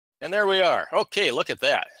And there we are. Okay, look at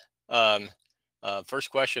that. First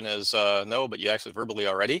question is no, but you actually verbally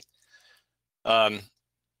already.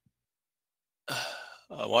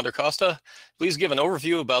 Wander Costa, please give an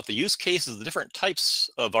overview about the use cases of the different types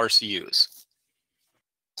of RCUs.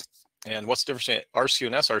 And what's the difference between RCU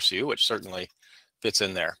and SRCU, which certainly fits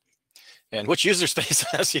in there. And which user space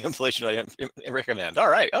SCU installation do I recommend? All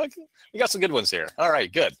right, okay. We got some good ones here. All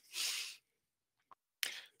right, good.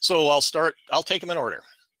 So I'll take them in order.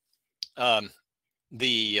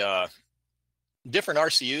 The different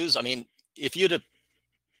RCUs, I mean, if you'd have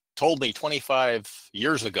told me 25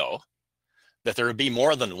 years ago that there would be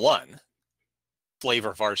more than one flavor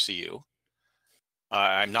of RCU,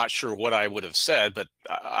 I'm not sure what I would have said, but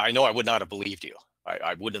I know I would not have believed you.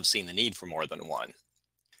 I wouldn't have seen the need for more than one.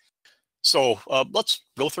 So let's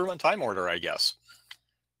go through in time order, I guess.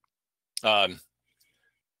 Let's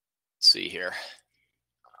see here.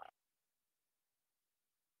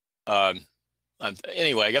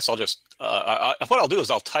 Anyway, I guess I'll just, what I'll do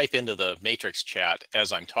is I'll type into the matrix chat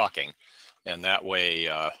as I'm talking, and that way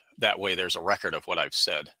there's a record of what I've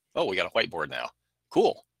said. Oh, we got a whiteboard now.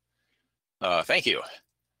 Cool. Thank you.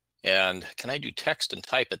 And can I do text and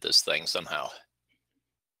type at this thing somehow?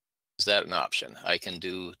 Is that an option? I can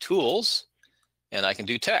do tools and I can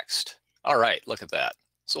do text. All right, look at that.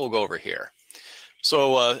 So we'll go over here.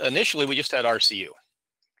 So initially we just had RCU.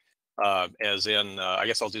 As in, I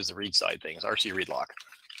guess I'll do the read side things, RCU read lock.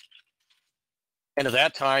 And at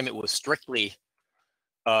that time, it was strictly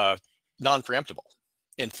non-preemptible.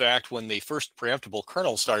 In fact, when the first preemptible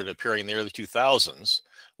kernels started appearing in the early 2000s,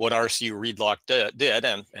 what RCU read lock did,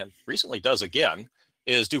 and recently does again,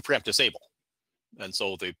 is do preempt disable. And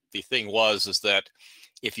so the thing is that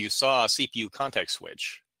if you saw a CPU context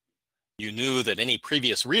switch, you knew that any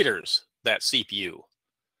previous readers that CPU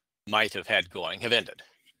might have had going have ended.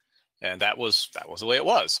 And that was the way it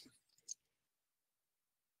was.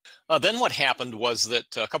 Then what happened was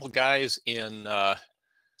that a couple of guys in Norway,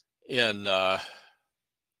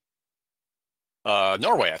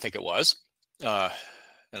 I think it was, and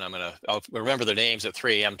I'll remember their names at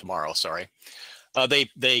 3 a.m. tomorrow. Sorry,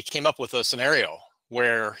 they came up with a scenario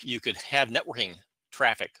where you could have networking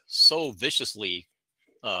traffic so viciously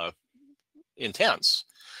intense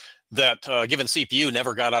that a given CPU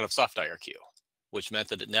never got out of soft IRQ, which meant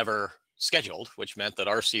that it never scheduled, which meant that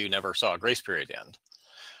RCU never saw a grace period end.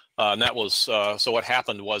 And that was, so what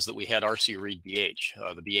happened was that we had RCU read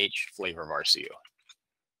BH, the BH flavor of RCU.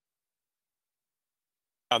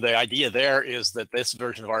 The idea there is that this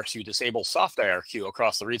version of RCU disables soft IRQ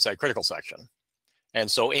across the read side critical section. And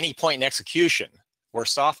so any point in execution where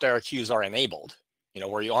soft IRQs are enabled,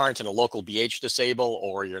 where you aren't in a local BH disable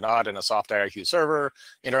or you're not in a soft IRQ server,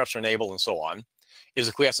 interrupts are enabled and so on, is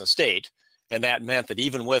a quiescent state. And that meant that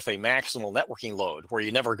even with a maximal networking load where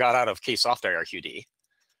you never got out of K-soft IRQD,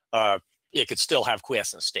 it could still have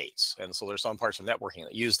quiescent states. And so there's some parts of networking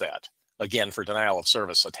that use that, again, for denial of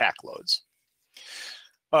service attack loads.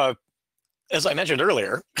 As I mentioned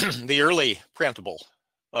earlier, the early preemptible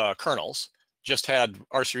kernels just had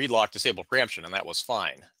RC read lock disable preemption, and that was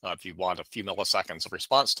fine. If you want a few milliseconds of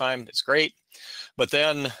response time, it's great. But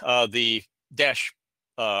then the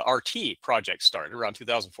RT project started around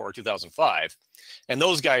 2004, 2005, and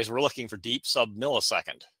those guys were looking for deep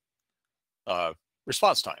sub-millisecond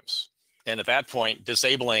response times. And at that point,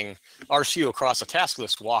 disabling RCU across a task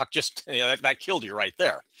list walk just, that killed you right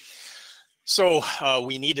there. So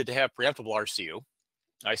we needed to have preemptible RCU.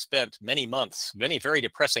 I spent many months, many very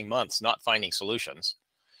depressing months, not finding solutions.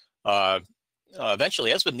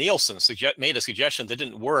 Eventually, Esmond Nielsen made a suggestion that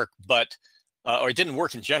didn't work, but or it didn't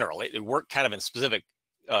work in general. It worked kind of in specific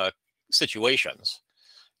situations,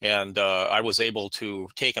 and I was able to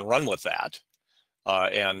take and run with that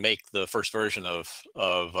and make the first version of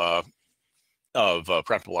preemptible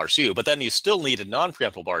RCU. But then you still needed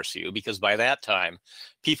non-preemptible RCU because by that time,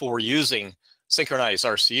 people were using synchronized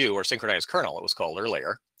RCU or synchronized kernel, it was called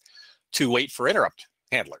earlier, to wait for interrupt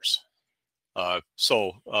handlers.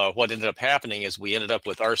 So what ended up happening is we ended up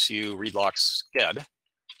with RCU read lock sched,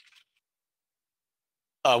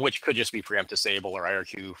 which could just be preempt disable or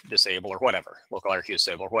IRQ disable or whatever, local IRQ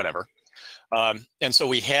disable or whatever. And so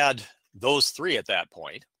we had those three at that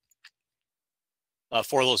point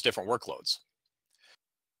for those different workloads.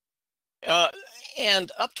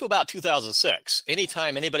 And up to about 2006,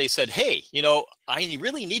 anytime anybody said, hey, I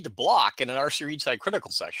really need to block in an RCU read side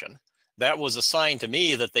critical section, that was a sign to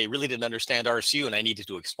me that they really didn't understand RCU and I needed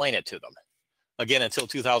to explain it to them. Again, until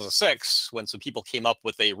 2006, when some people came up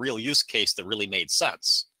with a real use case that really made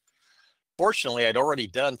sense. Fortunately, I'd already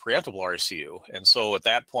done preemptible RCU. And so at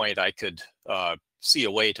that point, I could see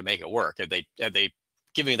a way to make it work. Had they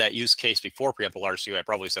given me that use case before preemptible RCU, I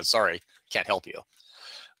probably said, sorry, can't help you.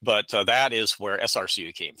 But that is where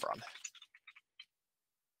SRCU came from.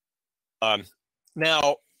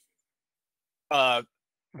 Now,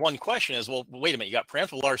 one question is, well, wait a minute, you got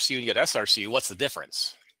preemptible RCU and you got SRCU, what's the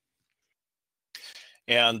difference?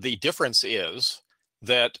 And the difference is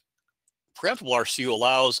that preemptible RCU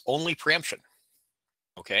allows only preemption,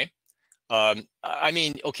 okay? I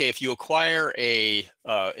mean, okay, if you acquire a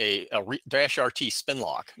 -RT spin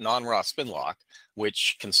lock, non-raw spin lock,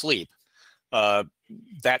 which can sleep,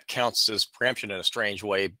 that counts as preemption in a strange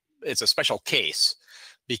way. It's a special case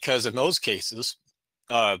because in those cases,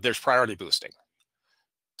 there's priority boosting.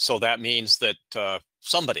 So that means that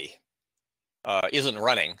somebody isn't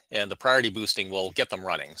running and the priority boosting will get them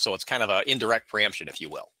running. So it's kind of an indirect preemption, if you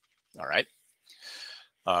will. All right.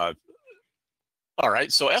 All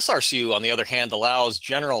right, so SRCU, on the other hand, allows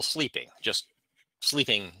general sleeping, just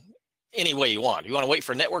sleeping any way you want. You want to wait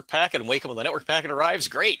for a network packet and wake up when the network packet arrives?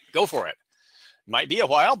 Great, go for it. Might be a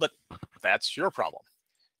while, but that's your problem.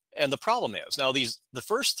 And the problem is, now the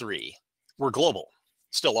first three were global,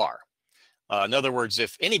 still are. In other words,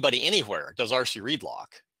 if anybody anywhere does RC read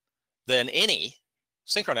lock, then any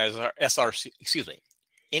synchronized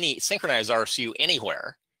any synchronized RCU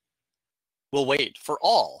anywhere will wait for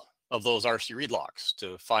all of those RC read locks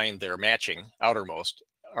to find their matching outermost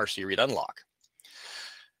RC read unlock.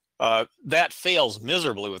 That fails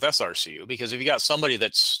miserably with SRCU because if you got somebody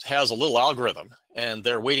that has a little algorithm and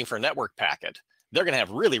they're waiting for a network packet, they're going to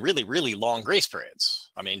have really, really, really long grace periods.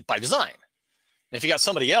 I mean, by design. And if you got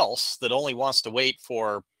somebody else that only wants to wait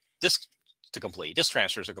for disk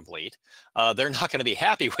transfers to complete, they're not going to be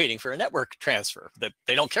happy waiting for a network transfer that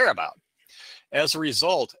they don't care about. As a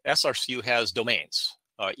result, SRCU has domains.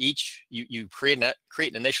 You create and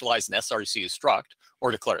initialize an SRCU struct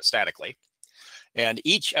or declare it statically. And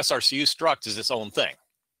each SRCU struct is its own thing.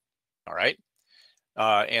 All right.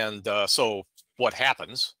 So what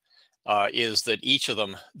happens is that each of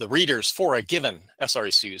them, the readers for a given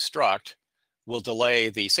SRCU struct, will delay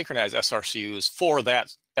the synchronized SRCUs for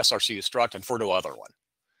that SRCU struct and for no other one.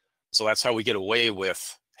 So that's how we get away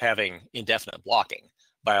with having indefinite blocking,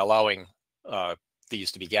 by allowing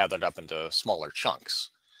these to be gathered up into smaller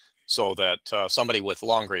chunks, so that somebody with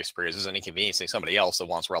long grace periods isn't inconveniencing somebody else that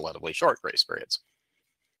wants relatively short grace periods.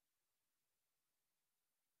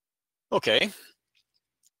 Okay.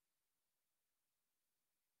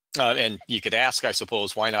 And you could ask, I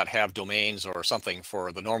suppose, why not have domains or something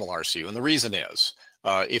for the normal RCU? And the reason is,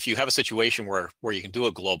 if you have a situation where you can do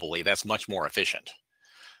it globally, that's much more efficient.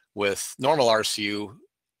 With normal RCU,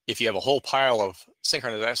 if you have a whole pile of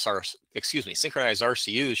synchronized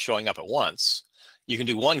RCUs showing up at once, you can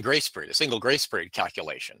do one grace period, a single grace period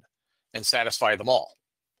calculation, and satisfy them all.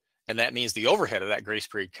 And that means the overhead of that grace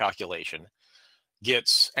period calculation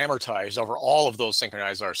gets amortized over all of those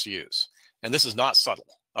synchronized RCUs. And this is not subtle.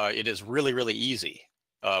 It is really, really easy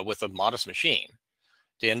with a modest machine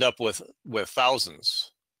to end up with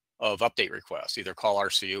thousands of update requests, either call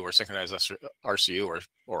RCU or synchronize RCU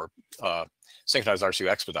or synchronize RCU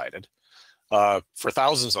expedited, for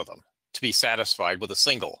thousands of them to be satisfied with a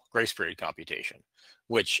single grace period computation,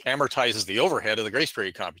 which amortizes the overhead of the grace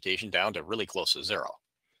period computation down to really close to zero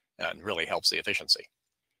and really helps the efficiency.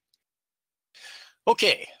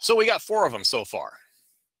 Okay, so we got 4 of them so far.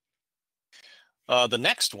 The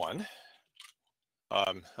next one,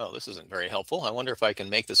 oh, this isn't very helpful. I wonder if I can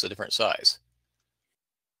make this a different size.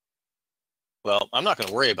 Well, I'm not going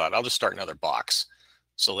to worry about it. I'll just start another box.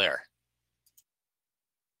 So there.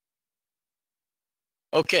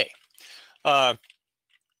 Okay. And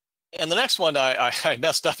the next one I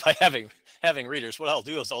messed up by having readers. What I'll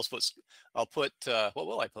do is I'll put what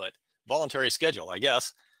will I put? Voluntary schedule, I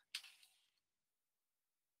guess.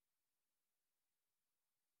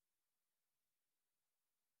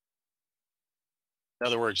 In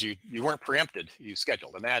other words, you weren't preempted, you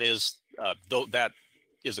scheduled, and that is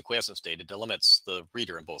the quiescent state. It delimits the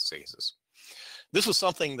reader in both cases. This was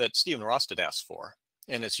something that Stephen Ross had asked for,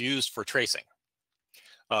 and it's used for tracing.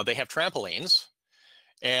 They have trampolines,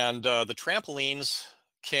 and the trampolines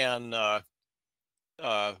can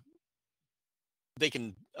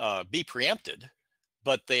be preempted,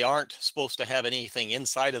 but they aren't supposed to have anything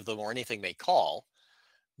inside of them or anything they call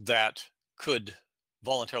that could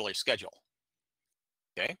voluntarily schedule.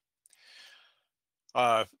 Okay.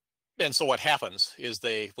 And so what happens is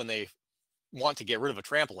when they want to get rid of a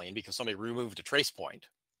trampoline because somebody removed a trace point,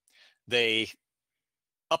 they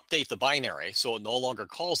update the binary so it no longer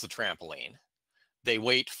calls the trampoline. They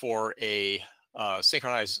wait for a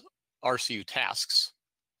synchronized RCU tasks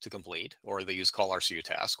to complete, or they use call RCU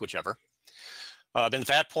task, whichever. At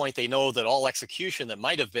that point, they know that all execution that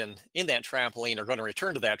might have been in that trampoline or going to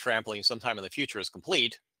return to that trampoline sometime in the future is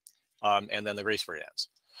complete, and then the grace period ends.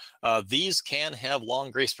 These can have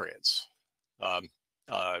long grace periods,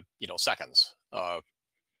 seconds.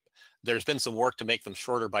 There's been some work to make them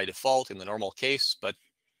shorter by default in the normal case, but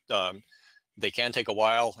they can take a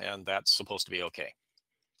while, and that's supposed to be okay.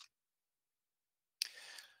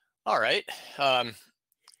 All right.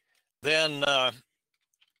 Then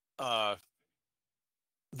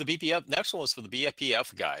the BPF, next one was for the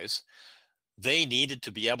BPF guys. They needed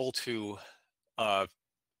to be able to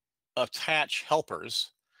attach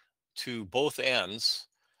helpers to both ends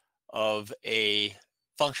of a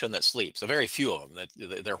function that sleeps. A very few of them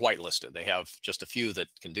that they're whitelisted. They have just a few that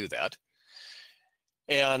can do that.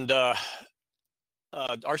 And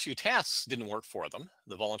RCU tasks didn't work for them,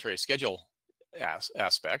 the voluntary schedule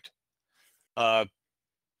aspect. And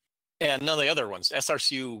none of the other ones.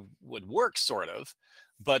 SRCU would work sort of,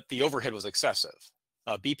 but the overhead was excessive.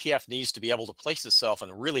 BPF needs to be able to place itself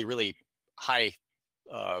in really, really high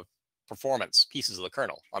performance pieces of the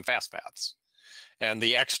kernel on fast paths. And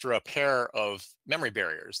the extra pair of memory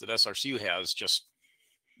barriers that SRCU has just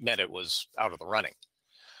meant it was out of the running.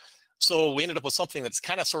 So we ended up with something that's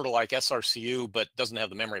kind of sort of like SRCU, but doesn't have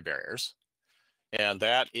the memory barriers. And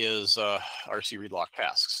that is RC read lock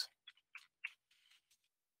tasks.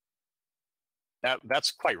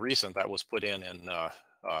 That's quite recent. That was put in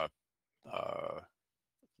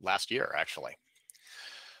last year, actually.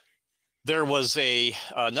 There was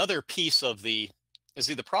another piece of the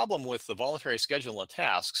problem with the voluntary schedule of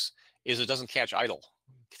tasks is it doesn't catch idle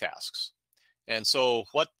tasks. And so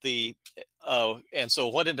what ended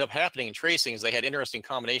up happening in tracing is they had interesting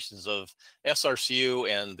combinations of SRCU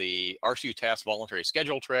and the RCU task voluntary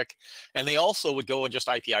schedule trick, and they also would go and just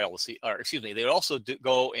IPI all the they would also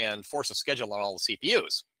go and force a schedule on all the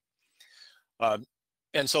CPUs.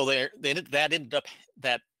 And so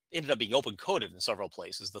that ended up being open coded in several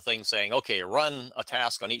places. The thing saying, okay, run a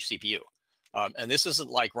task on each CPU. And this isn't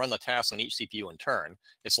like run the task on each CPU in turn.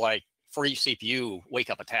 It's like for each CPU, wake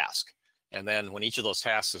up a task. And then when each of those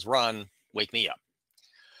tasks is run, wake me up.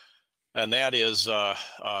 And that is, so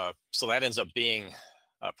that ends up being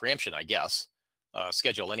preemption, I guess,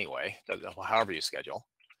 schedule anyway, however you schedule.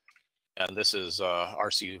 And this is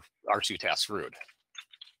RCU task root.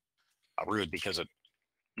 Root because it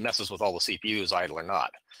messes with all the CPUs, idle or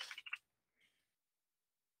not.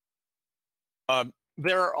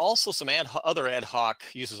 There are also some other ad hoc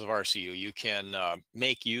uses of RCU. You can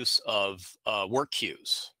make use of work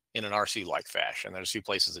queues in an RC-like fashion. There's a few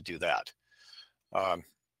places that do that. And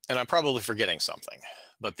I'm probably forgetting something,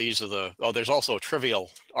 but these are there's also a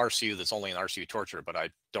trivial RCU that's only an RCU torture, but I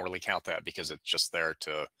don't really count that because it's just there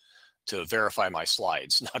to verify my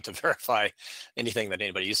slides, not to verify anything that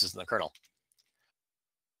anybody uses in the kernel.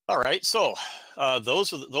 All right, so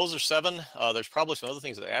those are 7. There's probably some other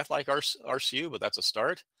things that act like RCU, but that's a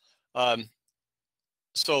start.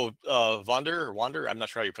 So Wander, I'm not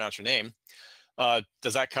sure how you pronounce your name.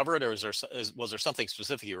 Does that cover it, or was there something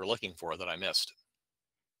specific you were looking for that I missed?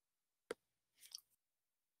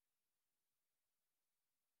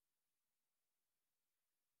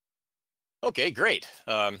 Okay, great.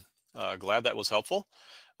 Glad that was helpful.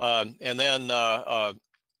 And then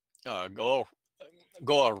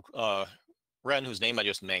Ren, whose name I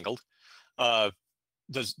just mangled.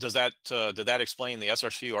 Did that explain the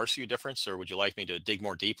SRCU RCU difference, or would you like me to dig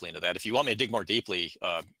more deeply into that? If you want me to dig more deeply,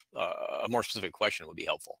 a more specific question would be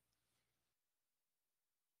helpful.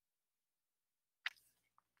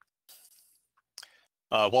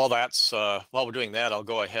 While we're doing that, I'll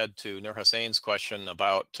go ahead to Nur Hussein's question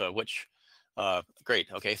about which. Great.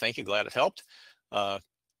 Okay. Thank you. Glad it helped.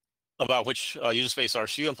 About which user space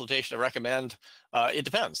RCU implementation I recommend. It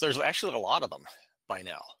depends. There's actually a lot of them by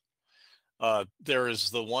now. There is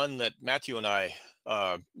the one that Matthew and I,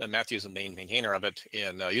 and Matthew's the main maintainer of it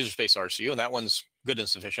in user space RCU, and that one's good and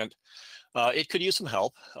sufficient. It could use some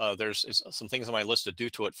help. There's some things on my list to do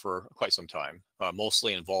to it for quite some time,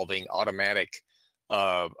 mostly involving automatic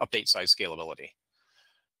update size scalability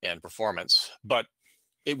and performance, but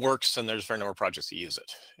it works, and there's a fair number of projects that use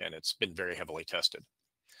it, and it's been very heavily tested.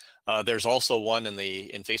 There's also one in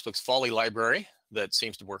Facebook's Folly library that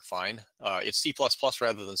seems to work fine. It's C++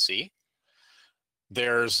 rather than C.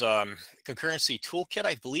 There's Concurrency Toolkit,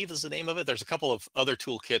 I believe is the name of it. There's a couple of other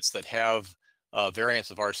toolkits that have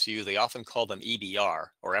variants of RCU. They often call them EBR,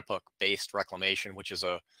 or Epoch-Based Reclamation, which is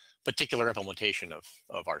a particular implementation of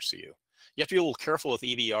RCU. You have to be a little careful with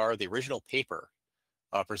EBR. The original paper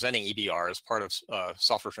presenting EBR as part of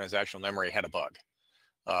software transactional memory had a bug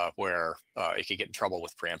where it could get in trouble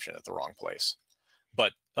with preemption at the wrong place.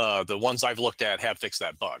 But the ones I've looked at have fixed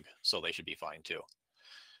that bug, so they should be fine too.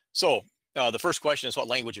 So the first question is, what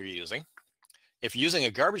language are you using? If you're using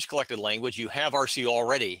a garbage collected language, you have RCU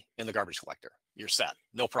already in the garbage collector. You're set,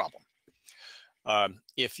 no problem.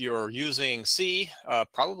 If you're using C,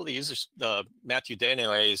 probably Matthew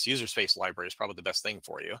Danelai's user space library is probably the best thing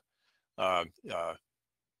for you.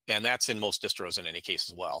 And that's in most distros in any case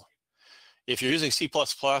as well. If you're using C++,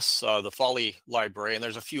 the Folly library, and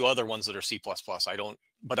there's a few other ones that are C++, I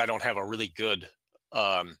don't have a really good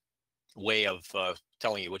way of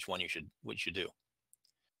telling you which one you should do.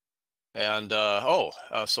 And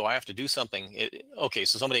so I have to do something. Okay,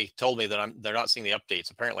 so somebody told me that they're not seeing the updates.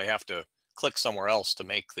 Apparently, I have to click somewhere else to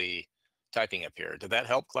make the typing appear. Did that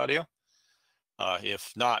help, Claudio?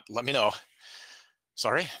 If not, let me know.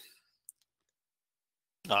 Sorry.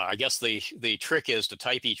 I guess the trick is to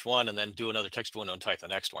type each one and then do another text window and type the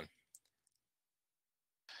next one.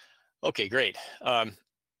 Okay, great. All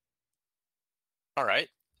right.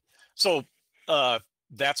 So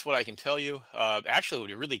that's what I can tell you. Actually, what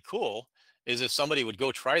would be really cool is if somebody would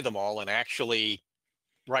go try them all and actually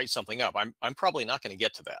write something up. I'm probably not going to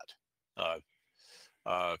get to that.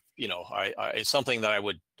 It's something that I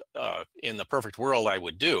would, in the perfect world, I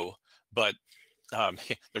would do, but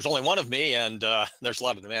there's only one of me, and there's a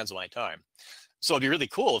lot of demands of my time. So it'd be really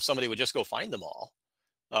cool if somebody would just go find them all,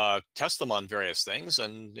 test them on various things,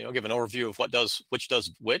 and give an overview of which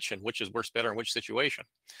does which, and which works better in which situation.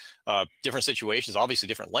 Different situations, obviously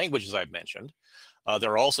different languages I've mentioned.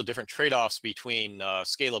 There are also different trade-offs between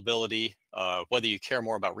scalability, whether you care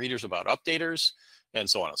more about readers, about updaters, and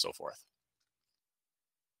so on and so forth.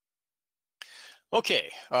 Okay,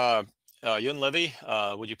 Yun Levy,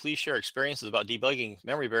 would you please share experiences about debugging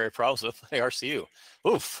memory barrier problems with the RCU?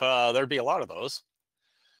 Oof, there'd be a lot of those.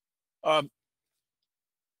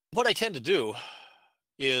 What I tend to do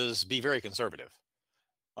is be very conservative.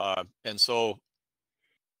 And so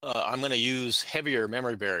I'm going to use heavier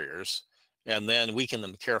memory barriers and then weaken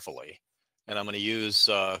them carefully. And I'm going to use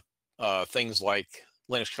things like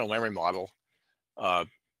Linux kernel memory model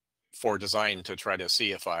for design to try to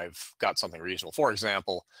see if I've got something reasonable. For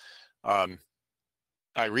example, it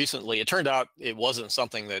turned out it wasn't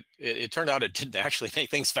something that, it turned out it didn't actually make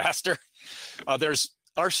things faster.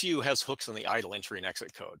 RCU has hooks in the idle entry and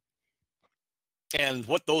exit code. And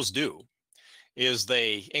what those do is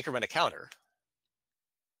they increment a counter.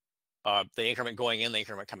 They increment going in, they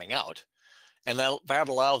increment coming out. And that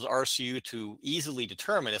allows RCU to easily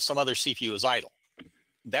determine if some other CPU is idle.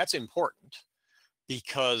 That's important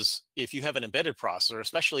because if you have an embedded processor,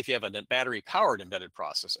 especially if you have a battery-powered embedded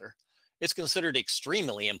processor, it's considered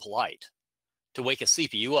extremely impolite to wake a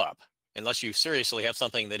CPU up unless you seriously have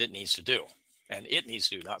something that it needs to do. And it needs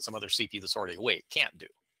to do, not some other CPU that's already awake can't do.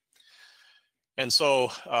 And so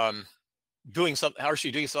RCU doing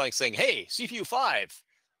something saying, hey, CPU 5,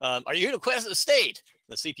 are you going to quest the state?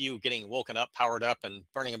 The CPU getting woken up, powered up, and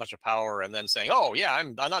burning a bunch of power, and then saying, oh, yeah,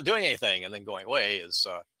 I'm not doing anything, and then going away is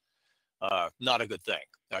not a good thing.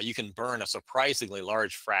 You can burn a surprisingly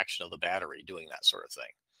large fraction of the battery doing that sort of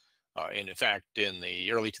thing. And in fact, in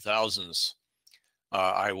the early 2000s,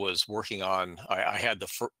 I was working on, I had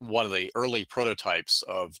one of the early prototypes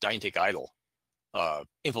of Dynatic idle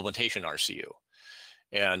implementation RCU.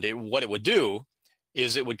 And what it would do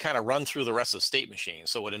is it would kind of run through the rest of the state machine.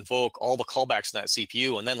 So it would invoke all the callbacks in that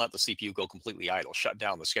CPU and then let the CPU go completely idle, shut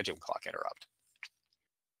down the scheduling clock interrupt.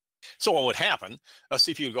 So what would happen, a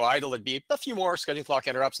CPU would go idle, it'd be a few more scheduling clock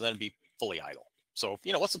interrupts, and then it'd be fully idle. So,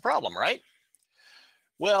 what's the problem, right?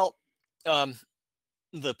 Well,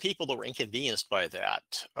 the people that were inconvenienced by that,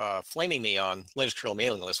 flaming me on Linux kernel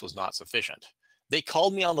mailing list was not sufficient. They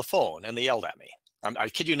called me on the phone and they yelled at me. I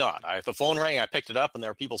kid you not. The phone rang, I picked it up, and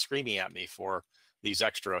there were people screaming at me for these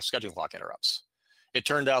extra scheduling clock interrupts. It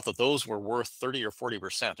turned out that those were worth 30 or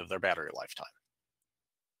 40% of their battery lifetime.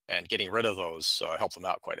 And getting rid of those helped them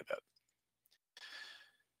out quite a bit.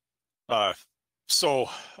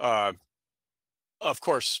 Of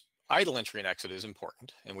course, idle entry and exit is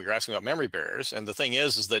important. And we were asking about memory barriers. And the thing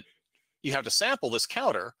is that you have to sample this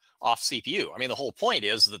counter off CPU. I mean, the whole point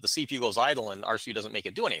is that the CPU goes idle and RCU doesn't make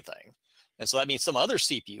it do anything. And so that means some other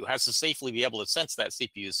CPU has to safely be able to sense that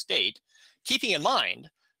CPU's state, keeping in mind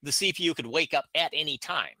the CPU could wake up at any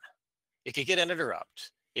time. It could get an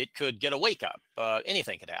interrupt. It could get a wake up.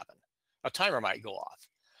 Anything could happen. A timer might go off.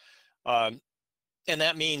 And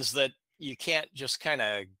that means that you can't just kind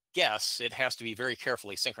of guess. It has to be very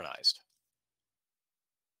carefully synchronized.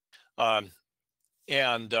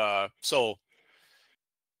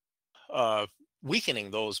 Weakening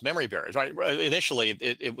those memory barriers, right? Initially,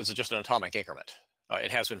 it was just an atomic increment.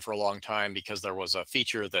 It has been for a long time because there was a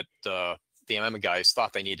feature that the MM guys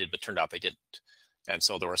thought they needed, but turned out they didn't. And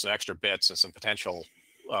so there were some extra bits and some potential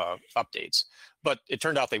updates. But it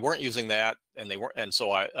turned out they weren't using that, and they weren't. And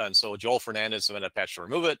so Joel Fernandez submitted a patch to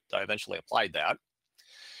remove it. I eventually applied that,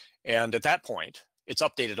 and at that point, it's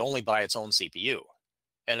updated only by its own CPU.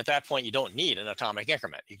 And at that point, you don't need an atomic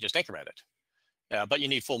increment. You can just increment it. But you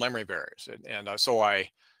need full memory barriers. And so I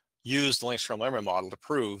used the Linux kernel memory model to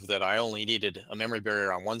prove that I only needed a memory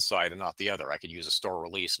barrier on one side and not the other. I could use a store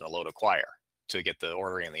release and a load acquire to get the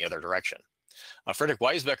ordering in the other direction. Frederick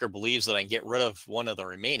Weisbecker believes that I can get rid of one of the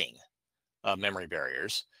remaining memory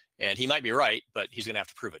barriers. And he might be right, but he's going to have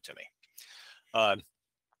to prove it to me.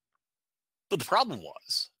 But the problem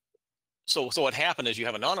was, so what happened is you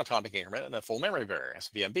have a non-atomic increment and a full memory barrier,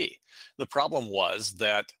 SVMB. The problem was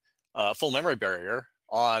that full memory barrier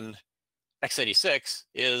on x86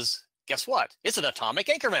 is, guess what? It's an atomic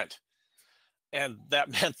increment. And that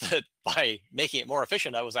meant that by making it more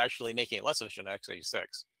efficient, I was actually making it less efficient on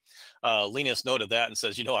x86. Linus noted that and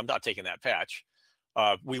says, I'm not taking that patch.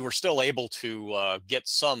 We were still able to get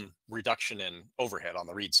some reduction in overhead on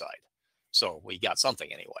the read side. So we got something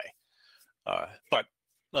anyway. But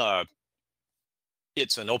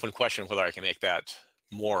it's an open question whether I can make that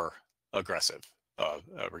more aggressive,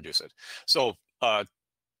 reduce it. So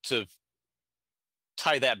to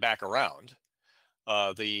tie that back around,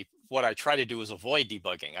 what I try to do is avoid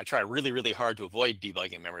debugging. I try really, really hard to avoid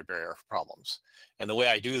debugging memory barrier problems. And the way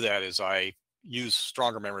I do that is I use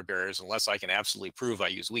stronger memory barriers unless I can absolutely prove I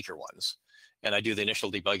use weaker ones. And I do the initial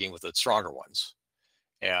debugging with the stronger ones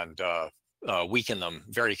and weaken them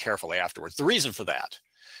very carefully afterwards. The reason for that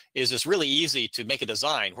is it's really easy to make a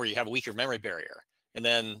design where you have a weaker memory barrier. And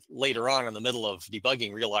then later on in the middle of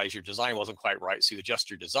debugging, realize your design wasn't quite right. So you adjust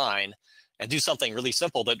your design and do something really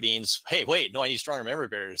simple that means, hey, wait, no, I need stronger memory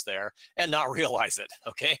barriers there, and not realize it,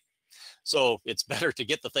 okay? So it's better to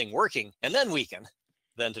get the thing working and then weaken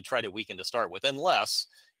than to try to weaken to start with, unless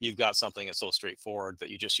you've got something that's so straightforward that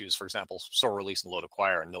you just use, for example, store release and load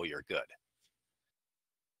acquire and know you're good.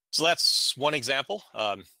 So that's one example,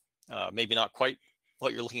 maybe not quite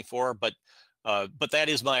what you're looking for, but that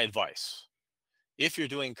is my advice. If you're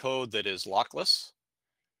doing code that is lockless,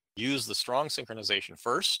 use the strong synchronization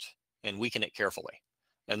first and weaken it carefully.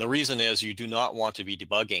 And the reason is you do not want to be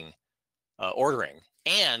debugging ordering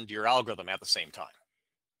and your algorithm at the same time.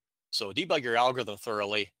 So debug your algorithm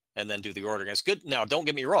thoroughly and then do the ordering. It's good. Now, don't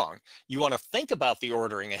get me wrong. You want to think about the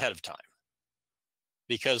ordering ahead of time.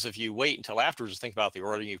 Because if you wait until afterwards to think about the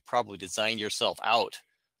ordering, you've probably designed yourself out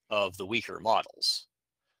of the weaker models.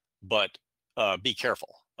 But be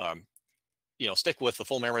careful. Stick with the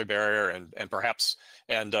full memory barrier and perhaps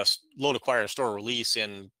load acquire and store release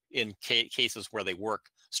in cases where they work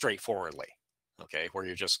straightforwardly, okay, where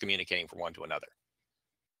you're just communicating from one to another.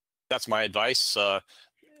 That's my advice.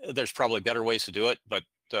 There's probably better ways to do it, but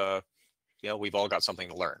we've all got something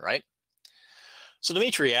to learn, right? So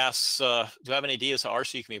Dimitri asks, do I have any ideas how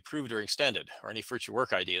RCU can be improved or extended, or any future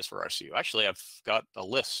work ideas for RCU? Actually, I've got a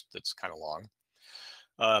list that's kind of long.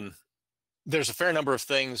 There's a fair number of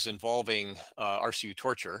things involving RCU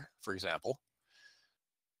torture, for example.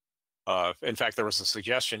 In fact, there was a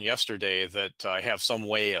suggestion yesterday that I have some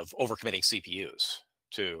way of overcommitting CPUs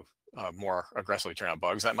to more aggressively turn out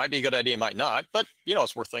bugs. That might be a good idea, might not, but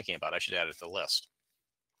it's worth thinking about. I should add it to the list.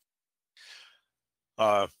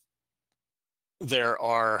 There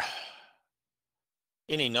are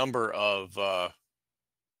any number of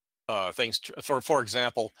things. For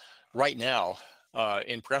example, right now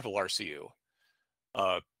in preamble RCU,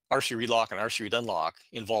 RCU relock and RCU unlock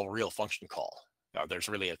involve a real function call. There's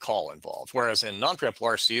really a call involved, whereas in non-preamble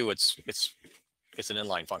RCU, it's an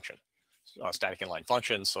inline function, static inline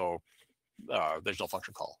function. So there's no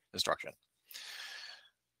function call instruction.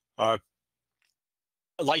 Lai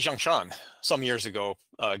Zhangshan some years ago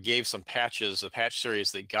gave some patches, a patch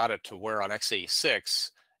series that got it to where on x86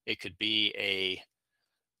 it could be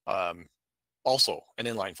also an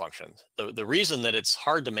inline function. The reason that it's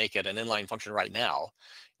hard to make it an inline function right now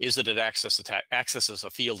is that it accesses a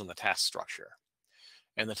field in the task structure.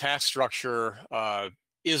 And the task structure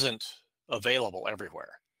isn't available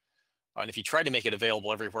everywhere. And if you try to make it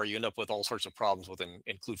available everywhere, you end up with all sorts of problems with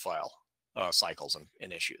include file cycles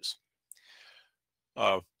and issues.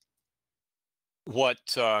 What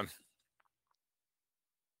Lai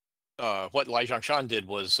Zhangshan did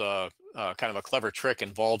was kind of a clever trick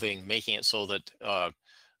involving making it so that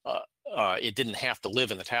it didn't have to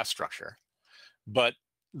live in the task structure, but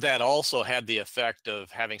that also had the effect of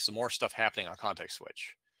having some more stuff happening on context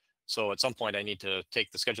switch. So at some point, I need to take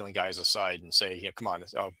the scheduling guys aside and say, come on,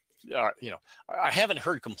 I haven't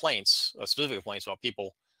heard complaints, specific complaints about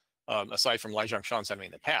people, aside from Lai Zhangshan sending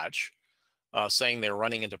me the patch, saying they're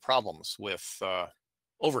running into problems with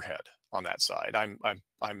overhead on that side.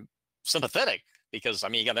 I'm sympathetic because, I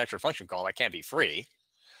mean, you got an extra function call, that can't be free.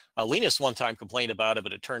 Linus one time complained about it,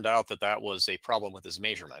 but it turned out that that was a problem with his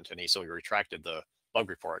measurement, and so he retracted the bug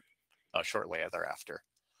report shortly thereafter.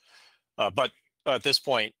 But at this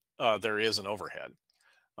point, there is an overhead.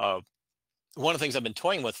 One of the things I've been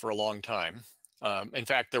toying with for a long time, in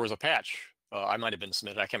fact, there was a patch I might have been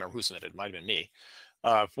submitted, I can't remember who submitted, it might have been me,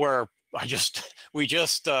 where we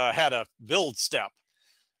just had a build step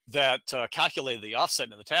that calculated the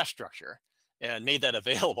offset in the task structure and made that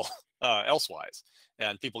available elsewise.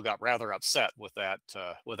 And people got rather upset with that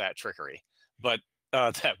trickery. But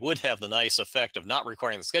that would have the nice effect of not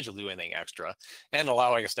requiring the schedule to do anything extra and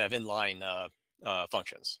allowing us to have inline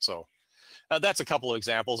functions. So that's a couple of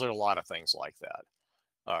examples. There are a lot of things like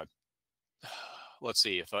that. Let's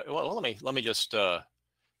see if well, let me just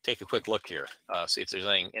take a quick look here, see if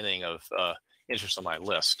there's anything of interest on my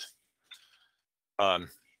list.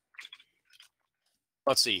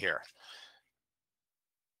 Let's see here.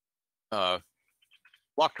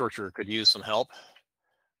 Block torture could use some help.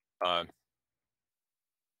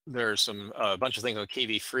 There's a bunch of things on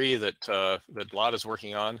KV free that Vlad is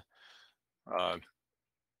working on.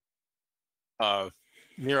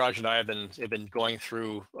 Miraj and I have been going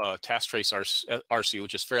through task trace RC,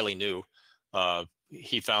 which is fairly new.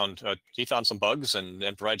 He found some bugs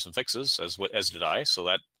and provided some fixes, as did I. So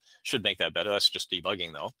that should make that better. That's just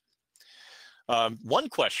debugging though. One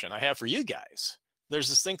question I have for you guys: there's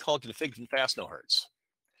this thing called config fast no hertz.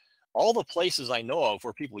 All the places I know of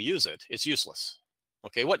where people use it, it's useless.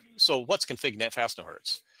 Okay, so what's config fast no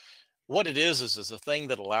hertz? What it is a thing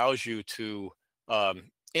that allows you to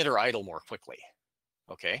enter idle more quickly.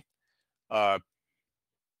 Okay,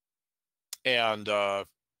 and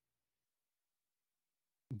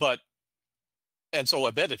so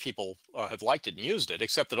embedded people have liked it and used it,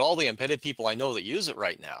 except that all the embedded people I know that use it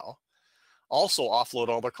right now also offload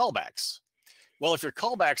all their callbacks. Well, if your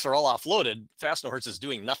callbacks are all offloaded, fast no hertz is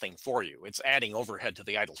doing nothing for you. It's adding overhead to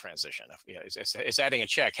the idle transition. It's adding a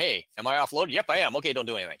check. Hey, am I offloaded? Yep, I am. Okay, don't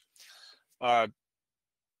do anything.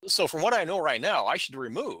 So from what I know right now, I should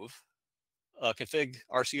remove config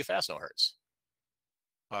RCU fast no hertz.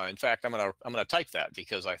 In fact, I'm gonna type that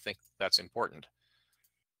because I think that's important.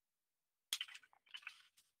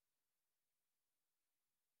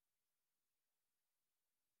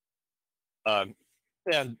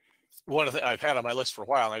 And one of the I've had on my list for a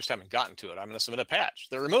while, and I just haven't gotten to it. I'm going to submit a patch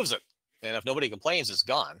that removes it, and if nobody complains, it's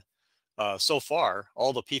gone. So far,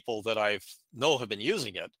 all the people that I know have been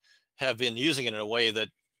using it have been using it in a way that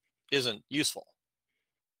isn't useful.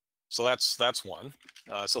 So that's one.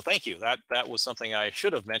 So thank you. That was something I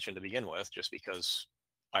should have mentioned to begin with, just because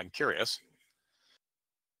I'm curious.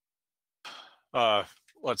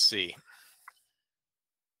 Let's see.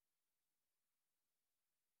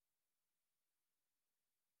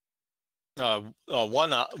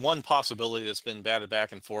 One possibility that's been batted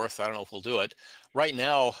back and forth, I don't know if we'll do it. Right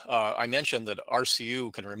now, I mentioned that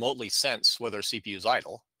RCU can remotely sense whether a CPU is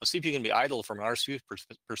idle. A CPU can be idle from an RCU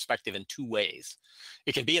perspective in two ways.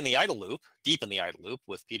 It can be in the idle loop, deep in the idle loop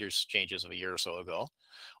with Peter's changes of a year or so ago,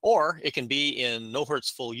 or it can be in no hertz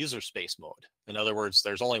full user space mode. In other words,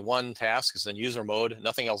 there's only one task, it's in user mode,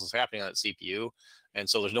 nothing else is happening on that CPU, and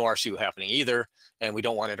so there's no RCU happening either, and we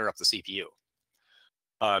don't want to interrupt the CPU.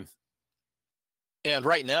 And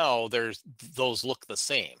right now, those look the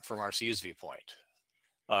same from RCU's viewpoint.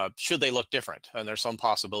 Should they look different? And there's some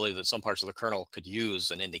possibility that some parts of the kernel could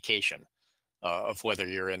use an indication of whether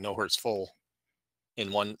you're in no hertz full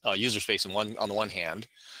in one user space on the one hand,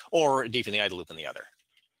 or deep in the idle loop in the other.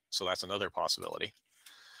 So that's another possibility.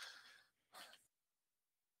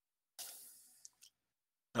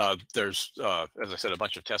 There's, as I said, a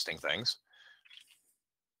bunch of testing things.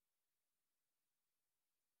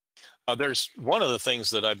 There's one of the things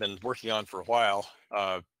that I've been working on for a while,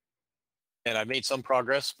 and I've made some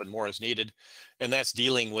progress, but more is needed, and that's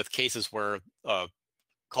dealing with cases where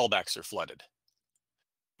callbacks are flooded.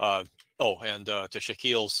 And to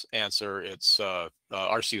Shaquille's answer, it's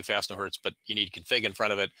RCU fast no hertz, but you need config in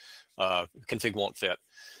front of it. Config won't fit.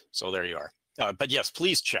 So there you are. But yes,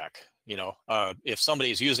 please check. If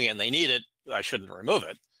somebody's using it and they need it, I shouldn't remove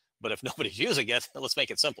it. But if nobody's using it, let's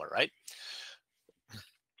make it simpler, right?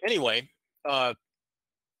 Anyway,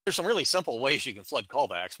 there's some really simple ways you can flood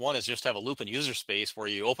callbacks. One is just have a loop in user space where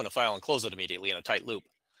you open a file and close it immediately in a tight loop.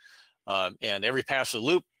 And every pass through the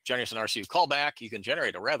loop generates an RCU callback. You can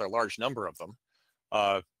generate a rather large number of them.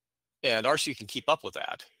 And RCU can keep up with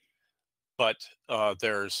that. But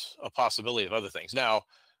there's a possibility of other things. Now,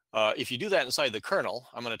 if you do that inside the kernel,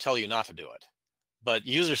 I'm going to tell you not to do it. but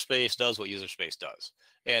user space does what user space does.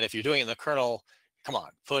 And if you're doing it in the kernel, come on,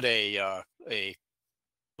 put a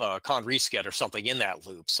con resket or something in that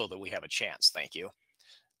loop so that we have a chance. Thank you.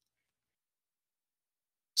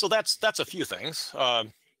 So that's a few things.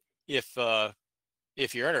 If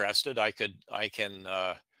you're interested, I can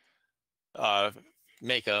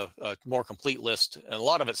make a more complete list, and a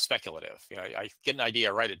lot of it's speculative. You know, I get an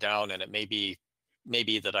idea, write it down, and it may be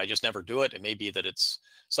that I just never do it. It may be that it's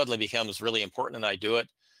suddenly becomes really important and I do it,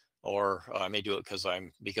 or I may do it because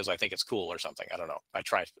I think it's cool or something. I don't know. I'm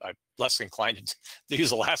less inclined to use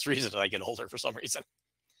the last reason that I get older for some reason.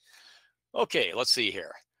 Okay, let's see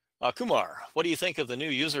here. Kumar, what do you think of the new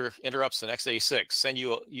user interrupts in x86? Send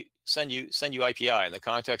you IPI in the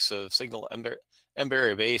context of signal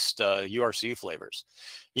M-barrier-based URCU flavors.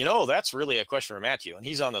 You know, that's really a question for Matthew, and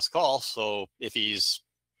he's on this call. So if he's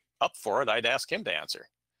up for it, I'd ask him to answer.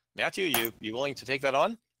 Matthew, you willing to take that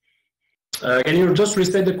on? Can you just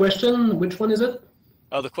restate the question? Which one is it?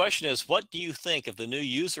 The question is, what do you think of the new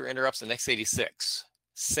user interrupts in x86?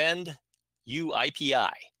 Send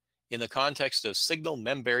UIPI in the context of signal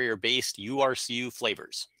membarrier-based URCU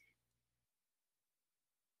flavors.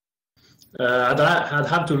 I'd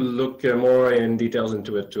have to look more in details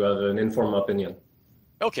into it to have an informed opinion.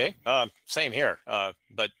 Okay, same here.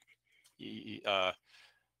 But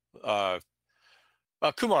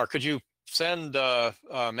Kumar, could you send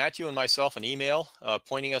Matthew and myself an email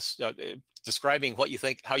pointing us, describing what you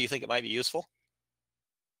think, how you think it might be useful?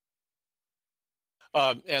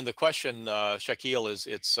 And the question, Shaquille,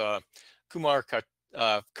 it's Kumar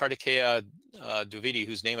Kartikeya Duvidi,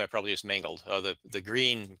 whose name I probably just mangled, the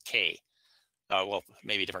green K. Well,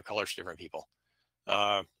 maybe different colors to different people.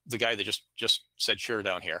 The guy that just said sure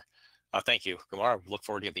down here. Thank you, Kumar. Look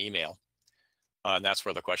forward to getting the email. And that's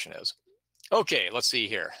where the question is. Okay, let's see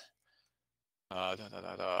here.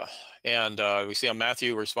 And we see on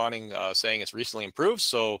Matthew responding, saying it's recently improved.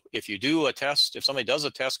 So if you do a test, if somebody does a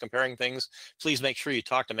test comparing things, please make sure you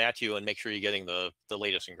talk to Matthew and make sure you're getting the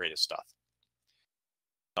latest and greatest stuff.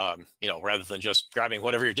 You know, rather than just grabbing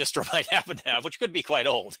whatever your distro might happen to have, which could be quite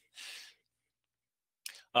old.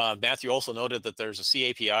 Matthew also noted that there's a C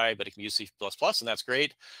API, but it can use C++, and that's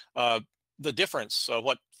great. The difference,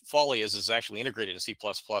 what Folly is actually integrated in C++,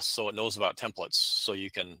 so it knows about templates. So you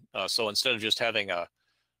can, so instead of having an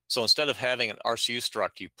RCU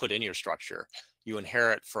struct you put in your structure, you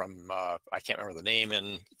inherit from, I can't remember the name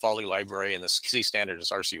in Folly library, and the C standard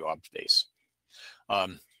is RCU object base.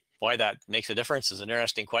 Why that makes a difference is an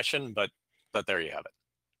interesting question, but there you have it.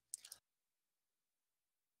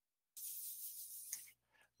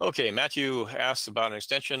 Okay, Matthew asks about an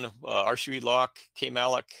extension, RCU lock,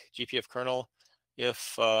 kmalloc, GPF kernel,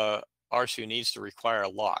 if RCU needs to require a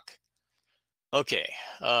lock. Okay,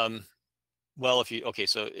 well,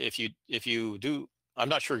 so if you do, I'm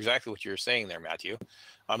not sure exactly what you're saying there, Matthew.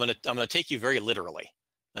 I'm gonna take you very literally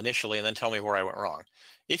initially, and then tell me where I went wrong.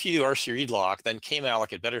 If you do RCU read lock, then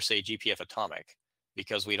kmalloc, it better say GPF atomic,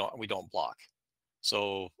 because we don't block.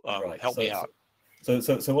 So right. Help me out. So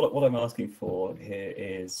what I'm asking for here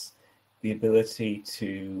is the ability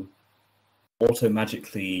to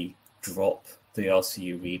auto-magically drop the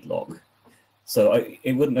RCU read lock. So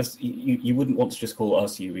it wouldn't you wouldn't want to just call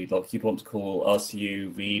RCU read lock. You'd want to call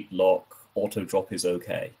RCU read lock auto drop is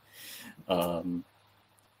okay, and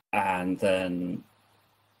then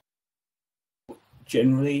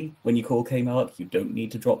generally when you call kmalloc, you don't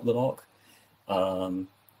need to drop the lock.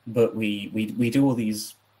 But we do all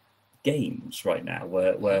these games right now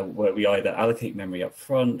where we either allocate memory up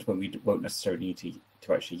front when we won't necessarily need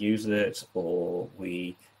to actually use it, or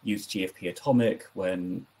we use GFP atomic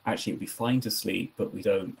when actually it would be fine to sleep, but we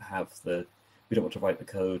don't want to write the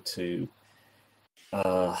code to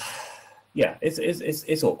yeah,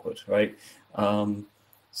 it's awkward, right?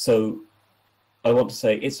 So I want to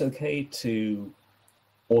say it's okay to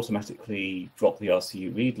automatically drop the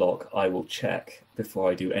RCU read lock. I will check before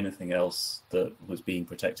I do anything else that was being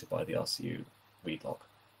protected by the RCU read lock.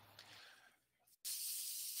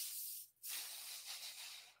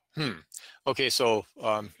 Okay, so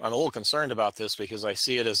I'm a little concerned about this because I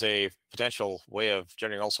see it as a potential way of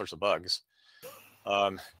generating all sorts of bugs.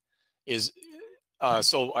 So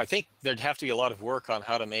I think there'd have to be a lot of work on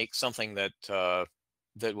how to make something that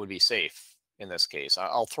that would be safe in this case.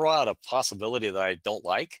 I'll throw out a possibility that I don't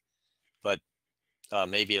like, but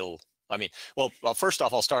maybe it'll, I mean, well, first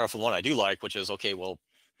off, I'll start off with one I do like, which is, okay, well,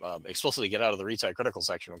 explicitly get out of the read side critical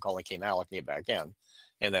section when calling kmalloc and get back in,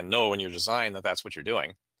 and then know in your design that that's what you're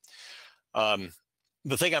doing.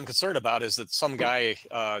 the thing I'm concerned about is that some guy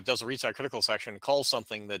does a read side critical section, calls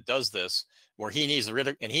something that does this, where he needs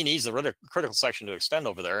the critical section to extend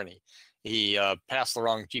over there, and he passed the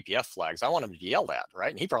wrong GPF flags. I want him to be yelled at,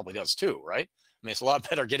 right? And he probably does too, right? I mean, it's a lot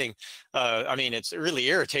better getting, I mean, it's really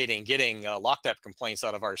irritating getting locked-up complaints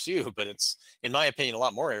out of RCU, but it's, in my opinion, a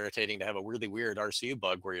lot more irritating to have a really weird RCU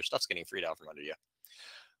bug where your stuff's getting freed out from under you.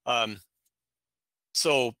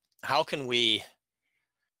 So how can we,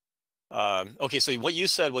 okay, so what you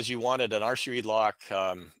said was you wanted an RC read lock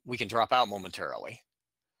we can drop out momentarily.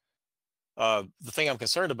 The thing I'm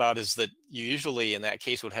concerned about is that you usually in that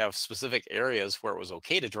case would have specific areas where it was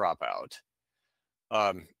okay to drop out.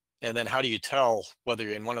 And then how do you tell whether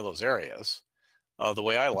you're in one of those areas? The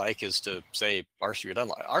way I like is to say RC read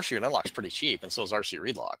unlock. RC read unlock is pretty cheap, and so is RC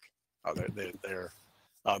read lock. They're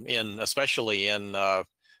especially in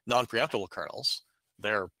non-preemptible kernels,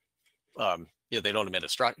 they're they don't emit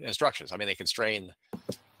instructions. I mean, they constrain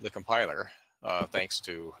the compiler thanks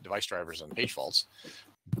to device drivers and page faults,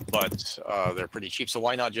 but they're pretty cheap. So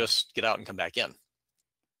why not just get out and come back in?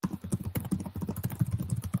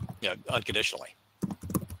 Yeah, unconditionally.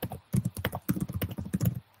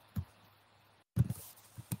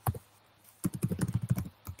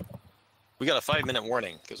 We got a 5-minute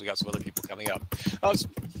warning because we got some other people coming up.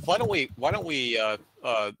 Why don't we?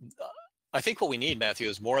 I think what we need, Matthew,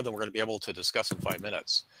 is more than we're going to be able to discuss in 5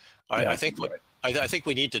 minutes. I think we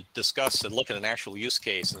need to discuss and look at an actual use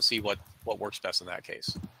case and see what works best in that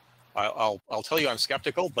case. I'll tell you I'm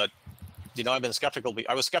skeptical, but you know I've been skeptical.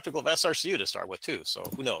 I was skeptical of SRCU to start with too, so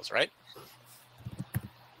who knows, right?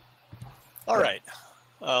 All right,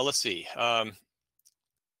 let's see.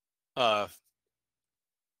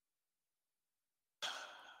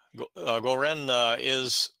 Goren,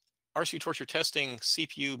 is RCU torture testing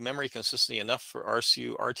CPU memory consistency enough for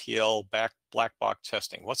RCU RTL black box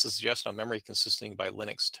testing? What's the suggestion on memory consistency by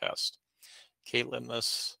Linux test?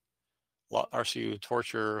 K-litmus, RCU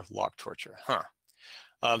torture, lock torture.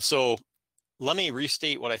 So let me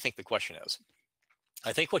restate what I think the question is.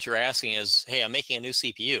 I think what you're asking is, hey, I'm making a new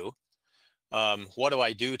CPU. What do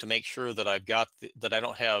I do to make sure that I've got that I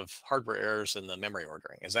don't have hardware errors in the memory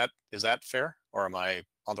ordering? Is that fair, or am I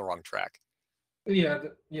on the wrong track? Yeah,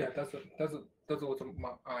 that's what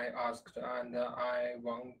I asked, and I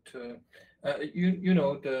want to, you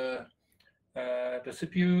know, the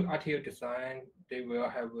CPU RTL design, they will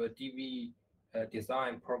have a DV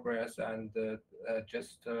design progress and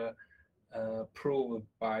just proved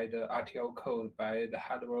by the RTL code by the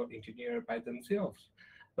hardware engineer by themselves.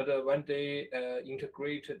 But when they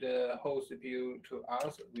integrate the whole CPU to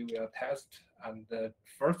us, we will test, and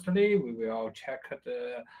firstly we will check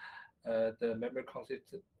the memory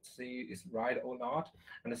consistency is right or not,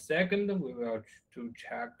 and second we will to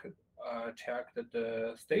check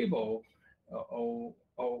the stable or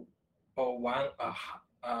one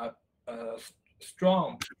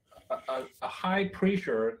strong a high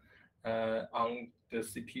pressure on the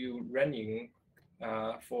CPU running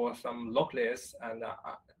for some lockless and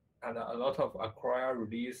a lot of acquire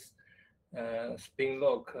release spin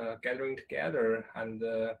lock gathering together, and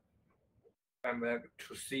to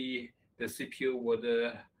see the CPU would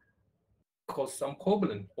cause some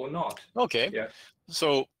problem or not. Okay. Yeah.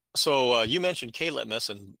 So you mentioned K-litmus,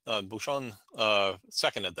 and Bouchon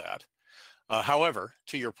seconded that. However,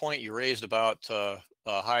 to your point you raised about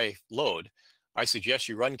high load, I suggest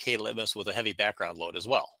you run K-litmus with a heavy background load as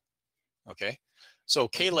well. Okay. So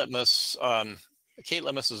K-litmus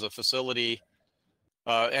is a facility,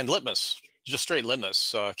 and litmus, just straight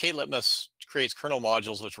litmus. K-litmus creates kernel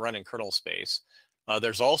modules which run in kernel space.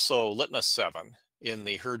 There's also litmus 7 in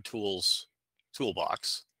the herd tools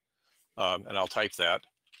toolbox, and I'll type that.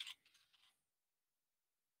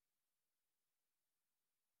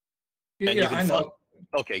 Yeah, I know.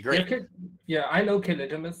 Okay, great. Yeah, I know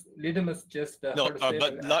K-litmus. Litmus just no,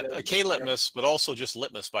 but not K-litmus, but also just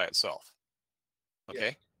litmus by itself.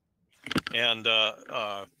 Okay, yeah. And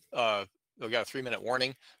we got a 3-minute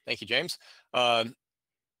warning. Thank you, James. And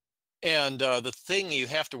the thing you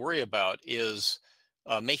have to worry about is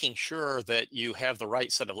making sure that you have the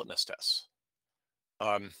right set of litmus tests.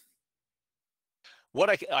 I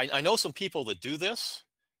know some people that do this.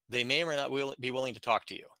 They may or may not be willing to talk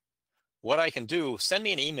to you. What I can do, send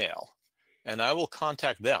me an email, and I will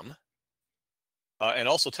contact them. And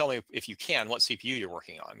also tell me, if you can, what CPU you're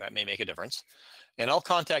working on. That may make a difference. And I'll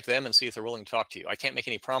contact them and see if they're willing to talk to you. I can't make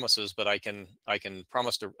any promises, but I can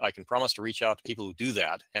promise to reach out to people who do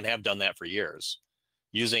that and have done that for years,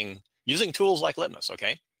 using tools like Litmus.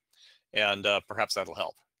 Okay, and perhaps that'll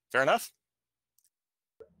help. Fair enough.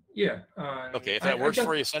 Yeah. Okay, if that works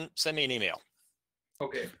for you, send me an email.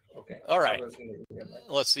 Okay. Okay. All right. I will send the email.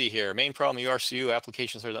 Let's see here. Main problem, URCU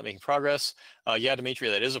applications are not making progress. Yeah, Dimitri,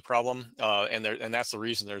 that is a problem. And that's the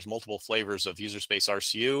reason there's multiple flavors of user space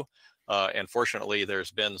RCU. And fortunately,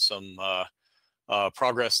 there's been some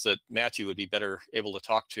progress that Matthew would be better able to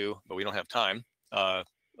talk to, but we don't have time, that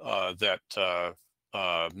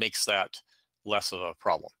makes that less of a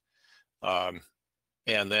problem.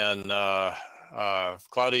 And then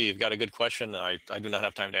Claudia, you've got a good question. I do not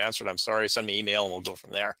have time to answer it. I'm sorry. Send me email and we'll go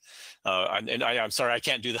from there. I'm sorry, I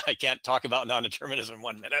can't do that. I can't talk about non-determinism in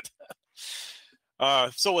 1 minute.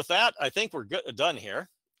 So with that, I think we're done here.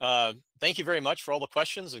 Thank you very much for all the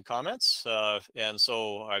questions and comments. And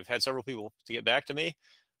so I've had several people to get back to me.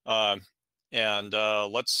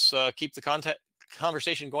 Let's keep the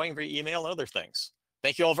conversation going via email and other things.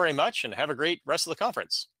 Thank you all very much and have a great rest of the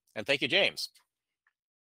conference. And thank you, James.